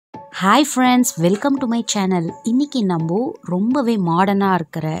Hi friends, welcome to my channel. இன்னைக்கு நம்ம ரொம்பவே மாடர்னா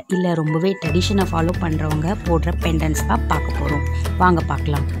இருக்கிற இல்ல ரொம்பவே ட்ரெடிஷனை ஃபாலோ பண்றவங்க போடுற pendants தான் பார்க்க போறோம். வாங்க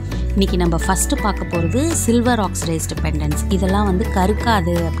பார்க்கலாம். இன்னைக்கு நம்ம ஃபர்ஸ்ட் பார்க்க போறது சில்வர் ஆக்சிடைஸ்டு pendants. இதெல்லாம் வந்து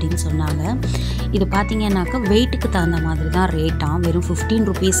கருக்காது அப்படினு சொன்னாங்க. இது பாத்தீங்கன்னாக்க வெயிட்க்கு தகுந்த மாதிரி தான் ரேட்டா. வெறும் 15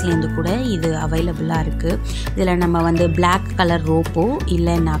 ரூபீஸ்ல இருந்து கூட இது அவேலபிளா இருக்கு. இதல நம்ம வந்து Black கலர் ரோப்போ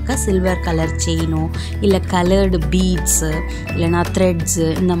இல்லனாக்க சில்வர் கலர் செயினோ இல்ல கலர்டு பீட்ஸ் இல்லனா த்ரெட்ஸ்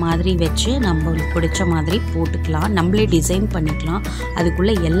இந்த மாதிரி வெச்சு நமக்கு பிடிச்ச மாதிரி போட்டுக்கலாம். நம்மளே டிசைன் பண்ணிக்கலாம்.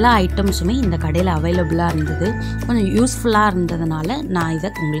 அதுக்குள்ள எல்லா ஐட்டம்ஸுமே இந்த கடையில அவேலபிளா இருந்தது. கொஞ்சம் யூஸ்ஃபுல்லா இருந்ததனால நான்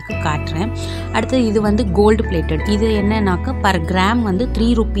இத உங்களுக்கு காட்றேன். அடுத்து இது வந்து கோல்ட் பிளேட்டட். இது என்னன்னாக்க per gram வந்து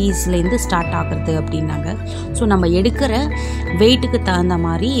 3 ரூபீஸ்ல இருந்து ஸ்டார்ட் ஆகுது அப்படினாங்க. சோ நம்ம எடுக்கிற வெயிட்க்கு தகுந்த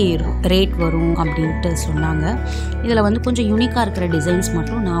மாதிரி ரேட் வரும் அப்படினு சொன்னாங்க. இதல வந்து கொஞ்சம் யூனிக்கா இருக்கிற டிசைன்ஸ்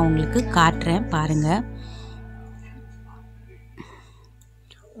மட்டும் நான் உங்களுக்கு காட்றேன் பாருங்க.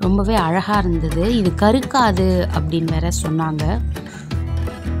 ரொம்பவே அழகா இருந்தது. இது கருக்காது அப்படினு வேற சொன்னாங்க.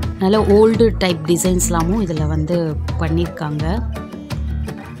 நல்ல ஓல்ட் டைப் டிசைன்ஸ்லாமும் இதல வந்து பண்ணிருக்காங்க.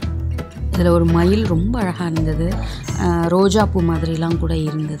 இதுல ஒரு மயில் ரொம்ப அழகா இருந்தது. ரோஜா பூ மாதிரிலாம் கூட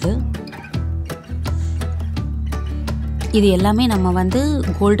இருந்தது. இது எல்லாமே நம்ம வந்து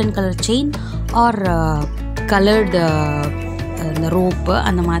golden colour chain R coloured அந்த ரோப்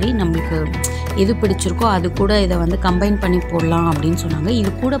அந்த மாதிரி நமக்கு எது பிடிச்சிருக்கோ அது கூட இதை வந்து கம்பைன் பண்ணி போடலாம் அப்படின்னு சொன்னாங்க. இது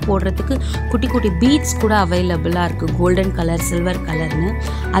கூட போடுறதுக்கு குட்டி குட்டி பீட்ஸ் கூட அவைலபிளாக இருக்குது. கோல்டன் கலர் சில்வர் கலர்னு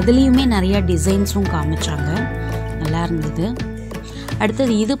அதுலேயுமே நிறையா டிசைன்ஸும் காமிச்சாங்க. நல்லா இருந்தது.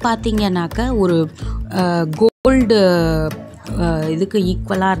 அடுத்தது இது பார்த்தீங்கன்னாக்க ஒரு கோல்டு இதுக்கு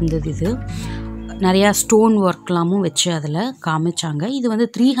ஈக்குவலாக இருந்தது. இது நிறையா ஸ்டோன் ஒர்க்லாமும் வச்சு அதில் காமிச்சாங்க. இது வந்து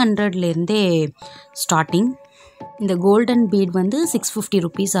 300லேருந்தே ஸ்டார்டிங். இந்த கோல்டன் பீட் வந்து 650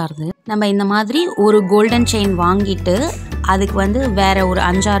 ரூபீஸ் ஆகுது. நம்ம இந்த மாதிரி ஒரு கோல்டன் செயின் வாங்கிட்டு அதுக்கு வந்து வேற ஒரு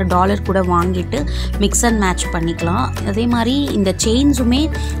 $5-6 கூட வாங்கிட்டு மிக்ஸ் அண்ட் மேட்ச் பண்ணிக்கலாம். அதே மாதிரி இந்த செயின்ஸுமே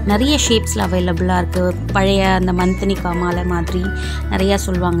நிறைய ஷேப்ஸில் அவைலபிளாக இருக்குது. பழைய அந்த மந்த்னிகா மாலை மாதிரி நிறையா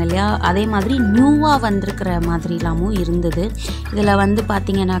சொல்லுவாங்க இல்லையா, அதே மாதிரி நியூவாக வந்திருக்கிற மாதிரிலாமும் இருந்தது. இதில் வந்து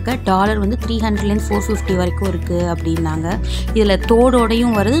பார்த்தீங்கன்னாக்க டாலர் வந்து 300லேருந்து 450 வரைக்கும் இருக்குது அப்படின்னாங்க. இதில்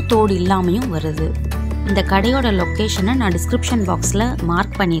தோடோடையும் வருது, தோடு இல்லாமையும் வருது. இந்த கடையோட லொகேஷனை நான் டிஸ்கிரிப்ஷன் பாக்ஸில்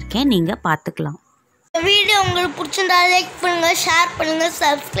மார்க் பண்ணியிருக்கேன், நீங்கள் பார்த்துக்கலாம். இந்த வீடியோ உங்களுக்கு பிடிச்சிருந்தா லைக் பண்ணுங்கள், ஷேர் பண்ணுங்கள்,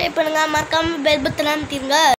 சப்ஸ்கிரைப் பண்ணுங்கள், மறக்காமல் பெல் பட்டன் அமுத்திடுங்க.